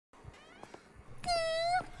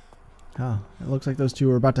Oh, it looks like those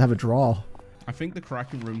two are about to have a draw. I think the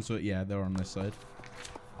Kraken rooms are, yeah, they're on this side.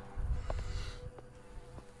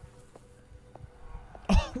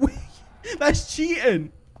 Oh, wait, that's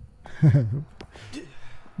cheating.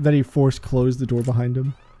 Then he force closed the door behind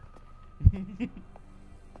him.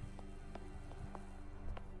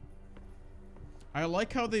 I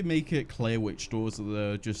like how they make it clear which doors are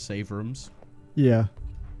the just save rooms. Yeah.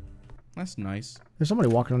 That's nice. There's somebody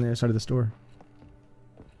walking on the other side of the store.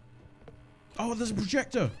 Oh, there's a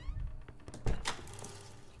projector.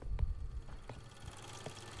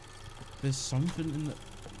 There's something in the...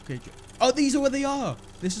 Okay. Oh, these are where they are.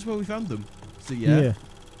 This is where we found them. So, yeah.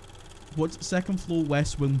 What's second floor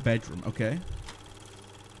west wing bedroom? Okay.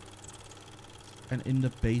 And in the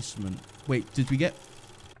basement. Wait, did we get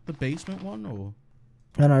the basement one or?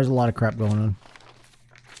 I know there's a lot of crap going on.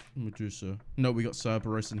 Medusa. No, we got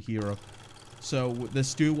Cerberus and Hero. So there's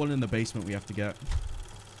still one in the basement we have to get.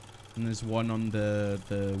 And there's one on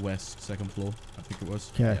the west second floor. I think it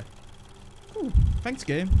was. Okay. Yeah. Thanks,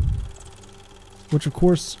 game. Which, of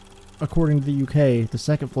course, according to the UK, the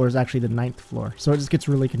second floor is actually the 9th floor. So it just gets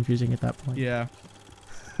really confusing at that point. Yeah.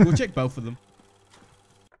 We'll check both of them.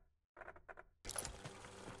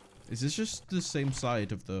 Is this just the same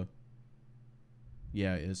side of the...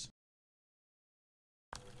 Yeah, it is.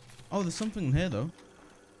 Oh, there's something in here, though.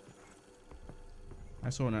 I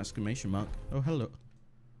saw an exclamation mark. Oh, hello.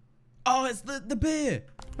 Oh, it's the beer!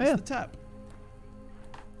 Oh, yeah. It's the tap.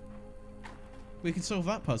 We can solve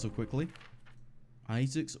that puzzle quickly.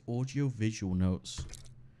 Isaac's audio-visual notes.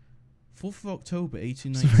 4th of October,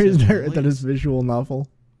 1897. That is visual novel.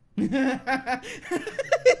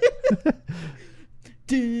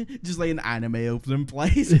 Just like an anime opening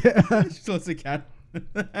plays. Yeah. Just as it can.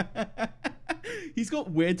 He's got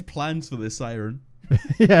weird plans for this siren.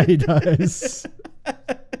 Yeah, he does.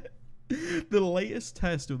 The latest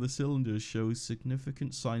test of the cylinders shows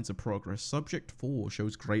significant signs of progress. Subject 4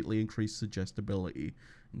 shows greatly increased suggestibility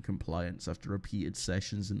and compliance after repeated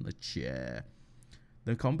sessions in the chair.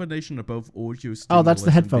 The combination of both audio stimulus... Oh, that's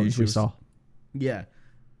the headphones we saw. Yeah.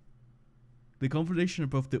 The combination of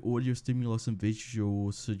both the audio stimulus and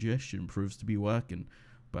visual suggestion proves to be working,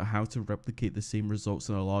 but how to replicate the same results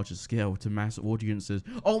on a larger scale to mass audiences?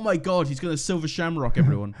 Oh my god, he's gonna silver shamrock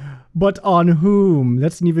everyone. But on whom?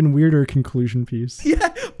 That's an even weirder conclusion piece.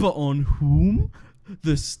 Yeah, but on whom?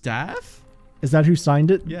 The staff? Is that who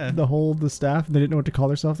signed it? Yeah. The staff? They didn't know what to call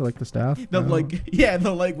themselves? They're like, the staff? They're like, yeah,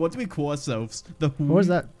 they're like, what do we call ourselves? The whom? What was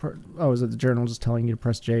that? Oh, is it the journal just telling you to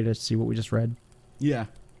press J to see what we just read? Yeah.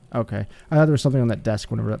 Okay. I thought there was something on that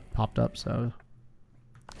desk whenever that popped up, so...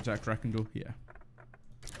 Is that Kraken door? Yeah.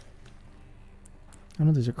 Oh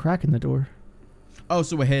no, there's a crack in the door. Oh,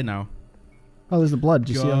 so we're here now. Oh, there's the blood.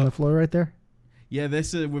 Do you see it on the floor right there? Yeah,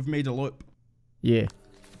 this, we've made a loop. Yeah.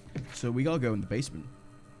 So we gotta go in the basement.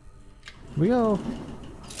 We go.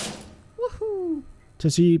 Woohoo! To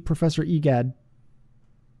see Professor Egad.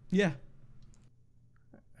 Yeah.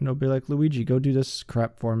 And he'll be like, Luigi, go do this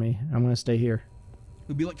crap for me. I'm gonna stay here.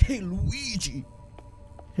 He'll be like, hey, Luigi!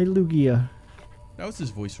 Hey, Lugia. That was his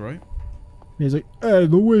voice, right? And he's like, hey,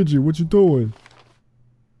 Luigi, what you doing?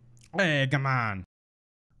 Hey, come on.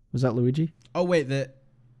 Was that Luigi? Oh, wait,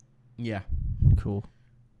 yeah. Cool.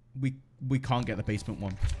 We can't get the basement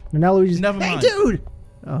one. No, now Luigi's... Never mind. Hey, dude!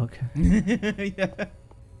 Oh, okay. Yeah.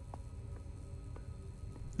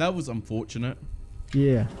 That was unfortunate.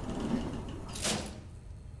 Yeah.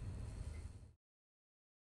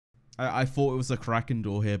 I thought it was a Kraken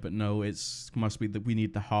door here, but no, must be that we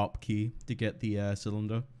need the harp key to get the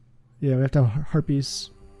cylinder. Yeah, we have to have harpies.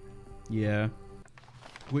 Yeah.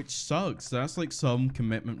 Which sucks. That's like some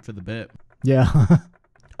commitment for the bit. Yeah.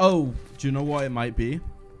 Oh, do you know what it might be?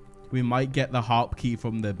 We might get the harp key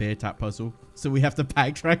from the beer tap puzzle. So we have to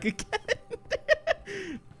backtrack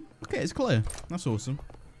again. Okay, it's clear. That's awesome.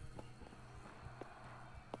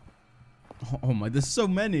 Oh my, there's so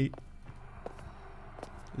many.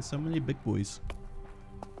 There's so many big boys.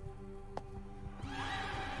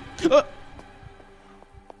 It's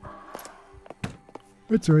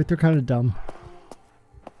alright, they're kind of dumb.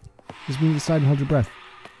 Just move aside and hold your breath.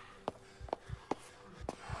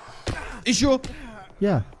 You sure?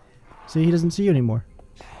 Yeah. See, he doesn't see you anymore.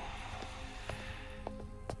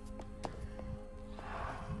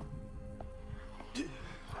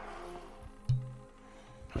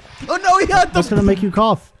 Oh no, he had the... That's gonna make you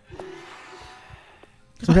cough.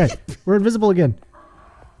 It's okay. We're invisible again.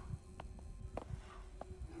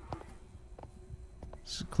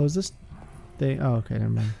 Just close this thing. Oh, okay, never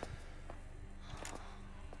mind.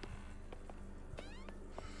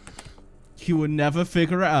 You would never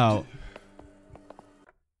figure it out.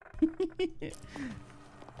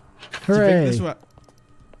 Do you think Hooray! this wa-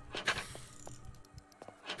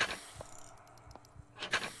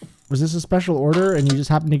 Was this a special order and you just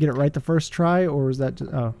happened to get it right the first try, or was that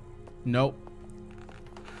just, oh. Nope.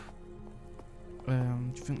 Do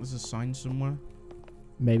you think there's a sign somewhere?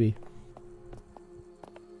 Maybe.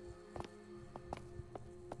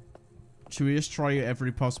 Should we just try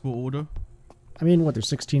every possible order? I mean, what, there's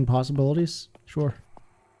 16 possibilities? Sure.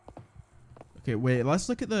 Okay, wait, let's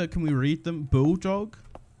look at the... Can we read them? Bulldog.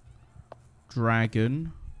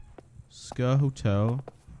 Dragon. Sker Hotel.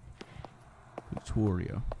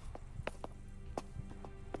 Victoria.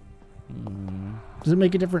 Does it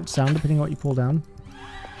make a different sound depending on what you pull down?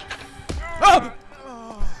 Oh!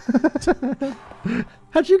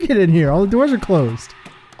 How'd you get in here? All the doors are closed.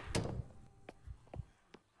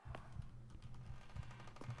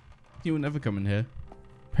 You would never come in here.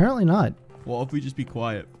 Apparently not. What if we just be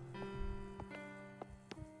quiet?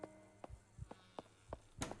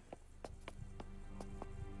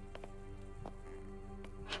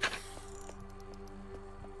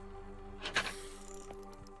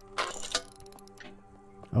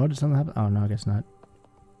 Oh, did something happen? Oh, no, I guess not.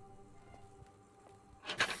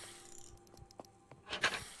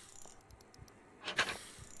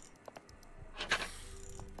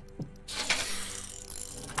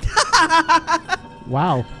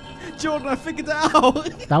 Wow. Jordan, I figured it out!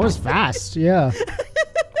 That was fast, yeah.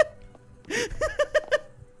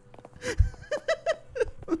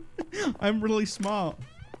 I'm really smart.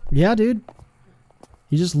 Yeah, dude.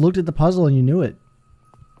 You just looked at the puzzle and you knew it.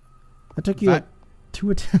 That took you like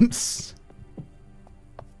 2 attempts.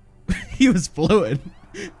 He was floating.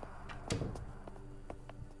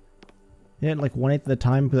 Yeah, like 1/8 of the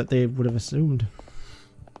time that they would have assumed.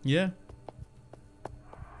 Yeah.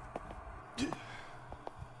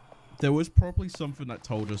 There was probably something that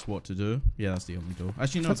told us what to do. Yeah, that's the only door.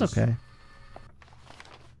 Actually, no. That's okay.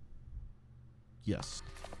 Yes.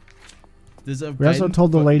 There's a We also vent,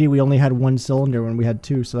 told the but- lady we only had 1 cylinder when we had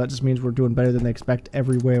 2, so that just means we're doing better than they expect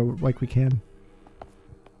everywhere like we can.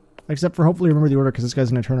 Except for hopefully remember the order, because this guy's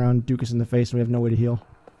going to turn around and duke us in the face and we have no way to heal.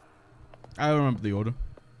 I remember the order.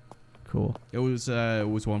 Cool. It was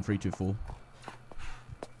 1, 3, 2, 4.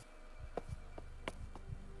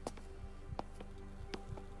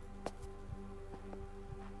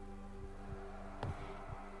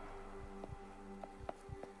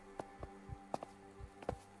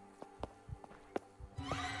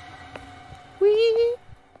 Whee!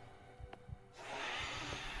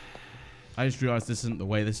 I just realized this isn't the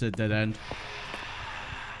way. This is a dead end.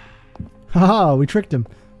 Haha, we tricked him.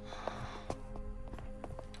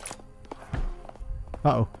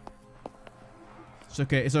 Uh-oh. It's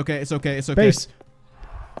okay. It's okay. It's okay. It's okay. Base!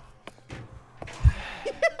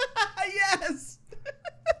 Yes!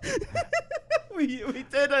 we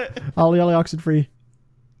did it! Ollie, Ollie, oxen free.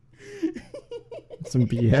 Some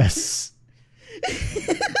BS.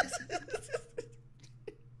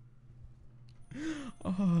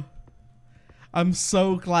 Oh, I'm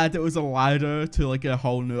so glad it was a ladder to like a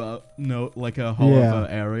whole new, like a whole Yeah. other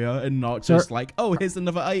area, and not So just like, oh, here's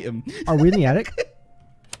another item. Are we in the attic?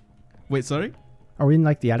 Wait, sorry? Are we in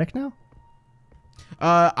like the attic now?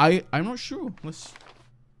 I'm not sure. Let's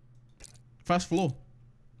first floor.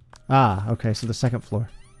 Ah, okay, so the 2nd floor.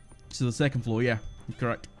 So the 2nd floor, yeah,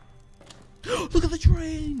 correct. Look at the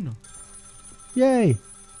train. Yay!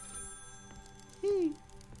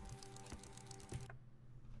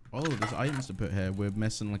 Oh, there's items to put here. We're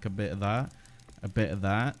missing like a bit of that, a bit of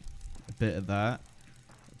that, a bit of that,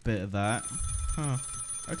 a bit of that. Huh.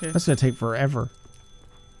 Okay. That's gonna take forever.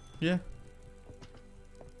 Yeah.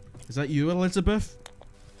 Is that you, Elizabeth?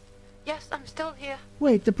 Yes, I'm still here.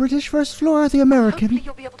 Wait, the British first floor or the American? Hopefully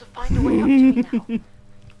you'll be able to find a way up to me now.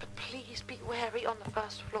 But please be wary on the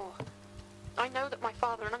 1st floor. I know that my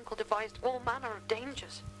father and uncle devised all manner of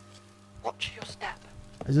dangers. Watch your step.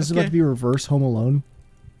 Is this about to be reverse Home Alone?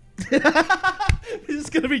 There's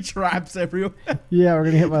gonna be traps everywhere. Yeah, we're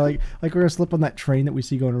gonna hit by like we're gonna slip on that train that we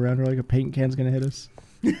see going around, or like a paint can's gonna hit us.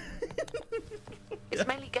 It's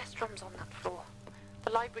mainly guest rooms on that floor.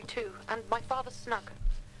 The library too, and my father's snug.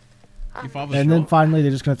 Your father's And then shot. finally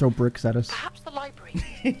they're just gonna throw bricks at us. Perhaps the library.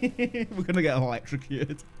 We're gonna get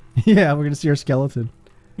electrocuted. Yeah, we're gonna see our skeleton.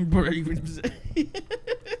 And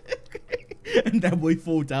then we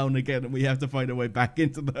fall down again and we have to find a way back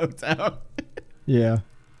into the hotel. Yeah.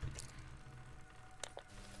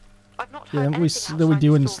 I've not Yeah, heard then anything then we outside do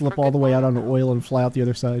the and store slip for a all the good way out while onto now, oil and fly out the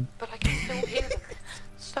other side. but I can still hear them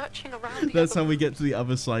searching around the That's other how we get to the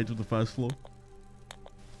other side of the 1st floor.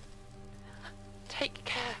 Take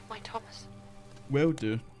care, my Thomas. Will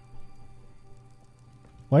do.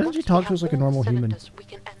 Why doesn't Once she we talk to have us like a all normal human? cylinders, we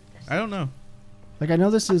can end this. I don't know. Like, I know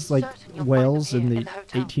this is, like, Certain you'll find Wales them in here the in the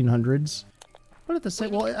hotel. 1800s. What at the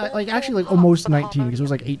same... We Well, need all like, actually, like, four almost parts for the 19, because it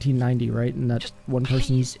was, like, 1890, right? And that Just one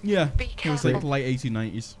person's... Yeah, Be it was like careful. late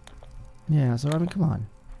 1890s. Yeah, so, I mean, come on.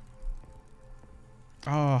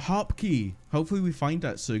 Oh, harp key. Hopefully we find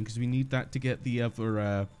that soon, because we need that to get the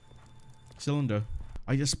other cylinder.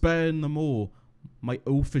 I despair in them all. My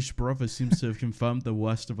oafish brother seems to have confirmed the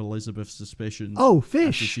worst of Elizabeth's suspicions. Oh, After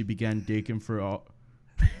fish! she began digging through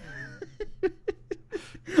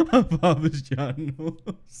her father's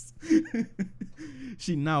journals.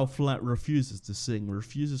 She now flat refuses to sing,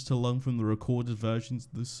 refuses to learn from the recorded versions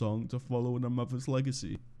of the song to follow in her mother's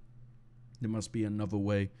legacy. There must be another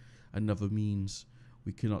way, another means.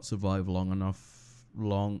 We cannot survive we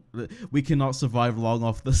cannot survive long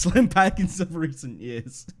off the slim packings of recent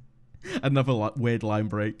years. Another weird line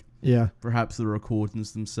break. Yeah. Perhaps the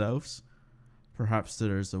recordings themselves. Perhaps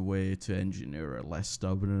there's a way to engineer a less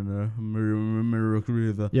stubborn and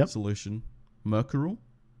Yep. solution. Mercurial?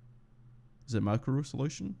 Is it Mercurial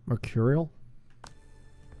solution? Mercurial?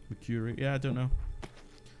 Mercury? Yeah, I don't know.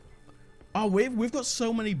 Oh, we've got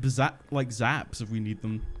so many zaps if we need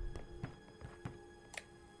them.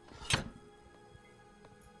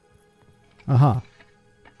 Uh-huh.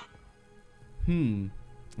 And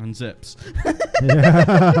zips.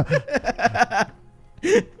 Yeah.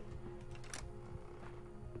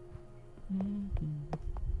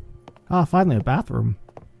 Ah, finally a bathroom.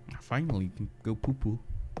 Finally, you can go poo-poo.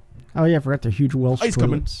 Oh yeah, I forgot the huge Welsh He's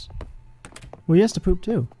coming. toilets. Well, he has to poop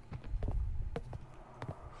too.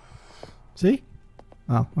 See?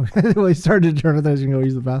 Oh, okay. Well, he started to turn. I thought he was gonna go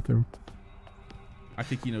use the bathroom. I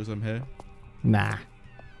think he knows I'm here. Nah.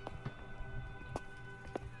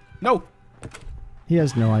 No! He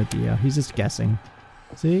has no idea. He's just guessing.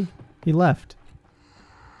 See? He left.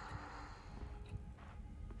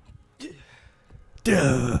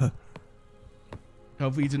 Duh.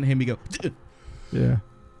 Hopefully he didn't hear me go. Duh. Yeah.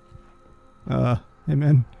 Hey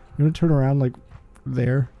man, you wanna turn around like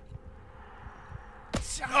there?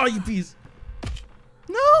 Oh, you piece.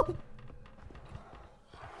 No!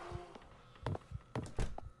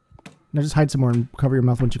 Now just hide somewhere and cover your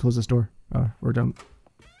mouth once you close this door. Or don't.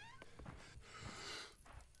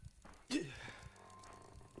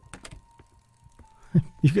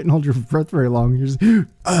 You couldn't hold your breath very long. You're just,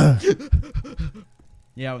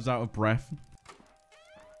 Yeah, I was out of breath.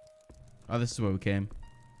 Oh, this is where we came.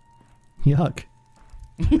 yuck.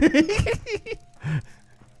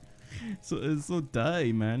 So it's so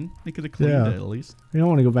dirty, man. They could have cleaned Yeah. it at least. We don't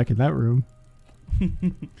want to go back in that room.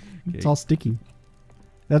 It's all sticky.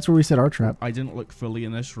 That's where we set our trap. I didn't look fully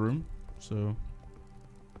in this room, so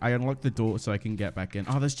I unlocked the door so I can get back in.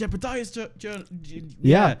 Oh, there's Jebediah's journal.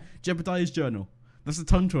 Yeah. Jebediah's journal. That's a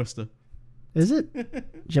tongue twister. Is it?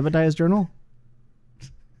 Jebediah's journal?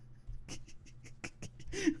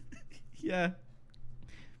 Yeah.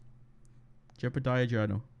 Jebediah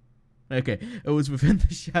journal. Okay, it was within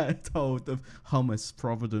the chateau of Hummus,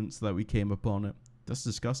 Providence, that we came upon it. That's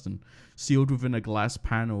disgusting. Sealed within a glass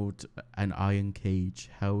paneled and iron cage,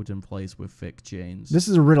 held in place with thick chains. This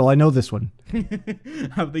is a riddle. I know this one.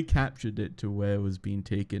 Have they captured it to where it was being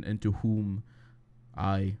taken and to whom?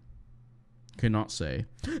 I cannot say.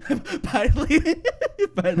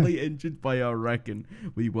 badly injured by our reckon,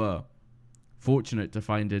 we were fortunate to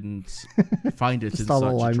find it in Just such all the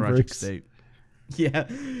a line tragic breaks. state. Yeah.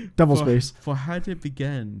 Double space. For had it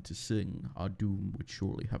began to sing, our doom would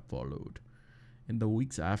surely have followed. In the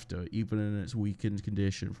weeks after, even in its weakened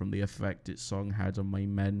condition from the effect its song had on my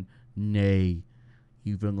men, nay,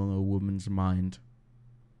 even on a woman's mind.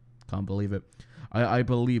 Can't believe it. I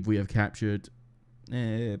believe we have captured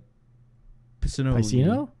Piscinone.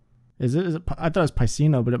 Piscino? Is it? I thought it was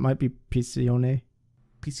Piscino, but it might be Piscione.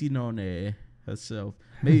 Piscinone herself.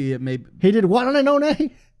 Maybe it may. He did what on an one?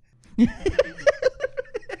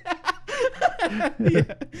 Yeah.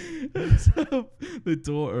 So, the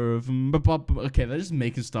daughter of. Okay, they're just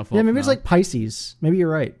making stuff up. Yeah, maybe now. it's like Pisces. Maybe you're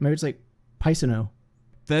right. Maybe it's like Piscino.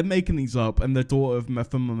 They're making these up, and the daughter of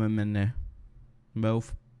Melf. The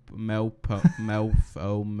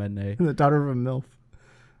daughter of a MILF.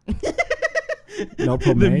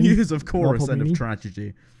 The muse of chorus and of Melpomene?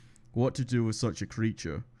 tragedy. What to do with such a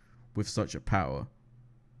creature, with such a power?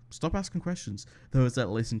 Stop asking questions. Those that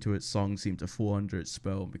listen to its song seem to fall under its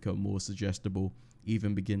spell and become more suggestible,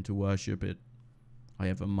 even begin to worship it. I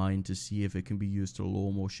have a mind to see if it can be used to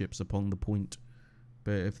lure more ships upon the point.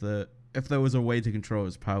 But if there was a way to control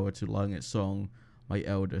its power to learn its song, my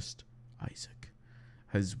eldest, Isaac,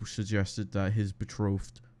 has suggested that his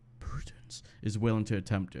betrothed, Prudence, is willing to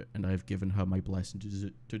attempt it, and I have given her my blessing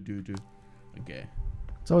to do. Okay.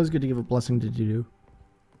 It's always good to give a blessing to do.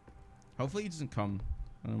 Hopefully he doesn't come.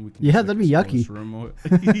 And we can Yeah, just, that'd be explore this yucky. room or...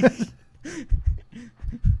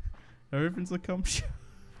 Everything's a cum shot.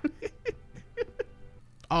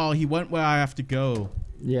 Oh, he went where I have to go.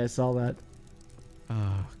 Yeah, I saw that.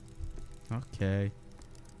 Okay.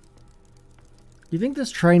 You think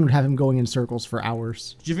this train would have him going in circles for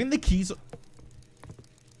hours? Do you think the keys...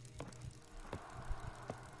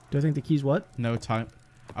 Do I think the key's what? No time.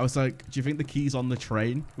 I was like, do you think the key's on the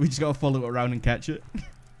train? We just gotta follow it around and catch it.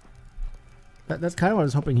 That's kind of what I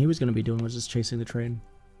was hoping he was going to be doing, was just chasing the train.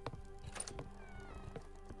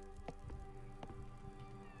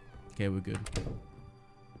 Okay, we're good.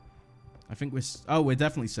 I think we're... Oh, we're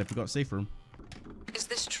definitely safe. We got a safe room. Is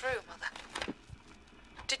this true, Mother?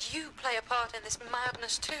 Did you play a part in this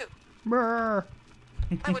madness too? Brr.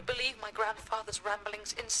 I would believe my grandfather's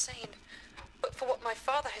ramblings insane, but for what my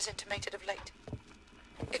father has intimated of late.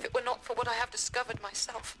 If it were not for what I have discovered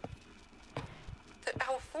myself, that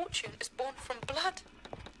our fortune is born from blood.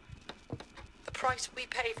 The price we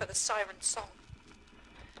pay for the siren song.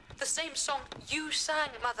 The same song you sang,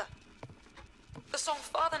 Mother. The song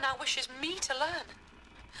Father now wishes me to learn.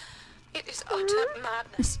 It is utter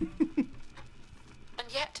madness. And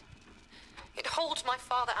yet, it holds my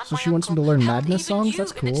father and So my she wants him to uncle, learn held madness even songs? you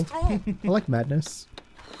That's in its cool. thrall. I like madness.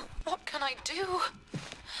 What can I do?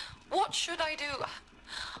 What should I do?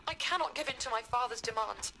 I cannot give in to my father's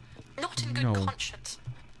demands. Not in good conscience.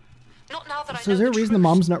 Not now that I know So is there a reason the truth,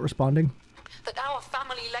 mom's not responding? that our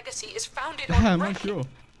family legacy is founded Yeah, on I'm not wrecking, sure.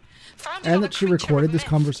 founded And on that a she creature recorded of this myth,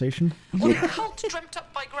 conversation? on a cult dreamt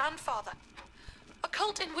up by grandfather. A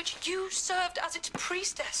cult in which you served as its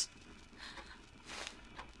priestess.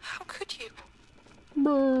 How could you?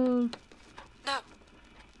 Brr. No.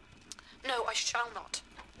 No, I shall not.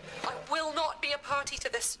 I will not be a party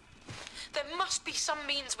to this. There must be some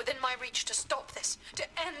means within my reach to stop this, to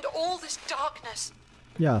end all this darkness.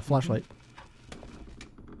 Yeah, flashlight.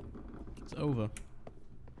 It's over.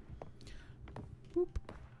 Boop.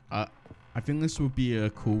 I think this would be a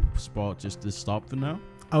cool spot just to stop for now.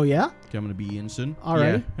 Oh, yeah? Okay, I'm going to be Ian soon.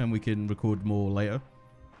 Alright. Yeah, and we can record more later.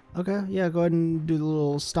 Okay, yeah, go ahead and do the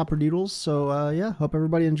little stopper doodles. So, yeah, hope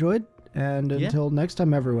everybody enjoyed. And Yeah. until next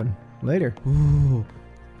time, everyone. Later. Ooh,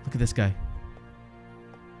 look at this guy.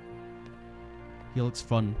 He looks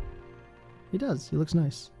fun. He does. He looks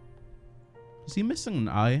nice. Is he missing an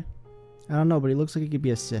eye? I don't know, but he looks like he could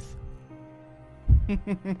be a Sith.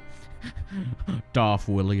 Darth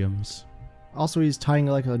Williams. Also, he's tying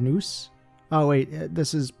like a noose. Oh, wait,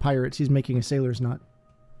 this is pirates. He's making a sailor's knot.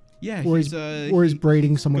 Yeah, Or he's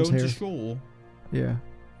braiding someone's going hair. to shore. Yeah.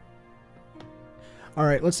 All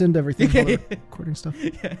right, let's end everything. Recording stuff.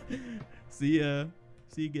 Yeah. See ya.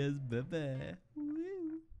 See you guys. Bye bye.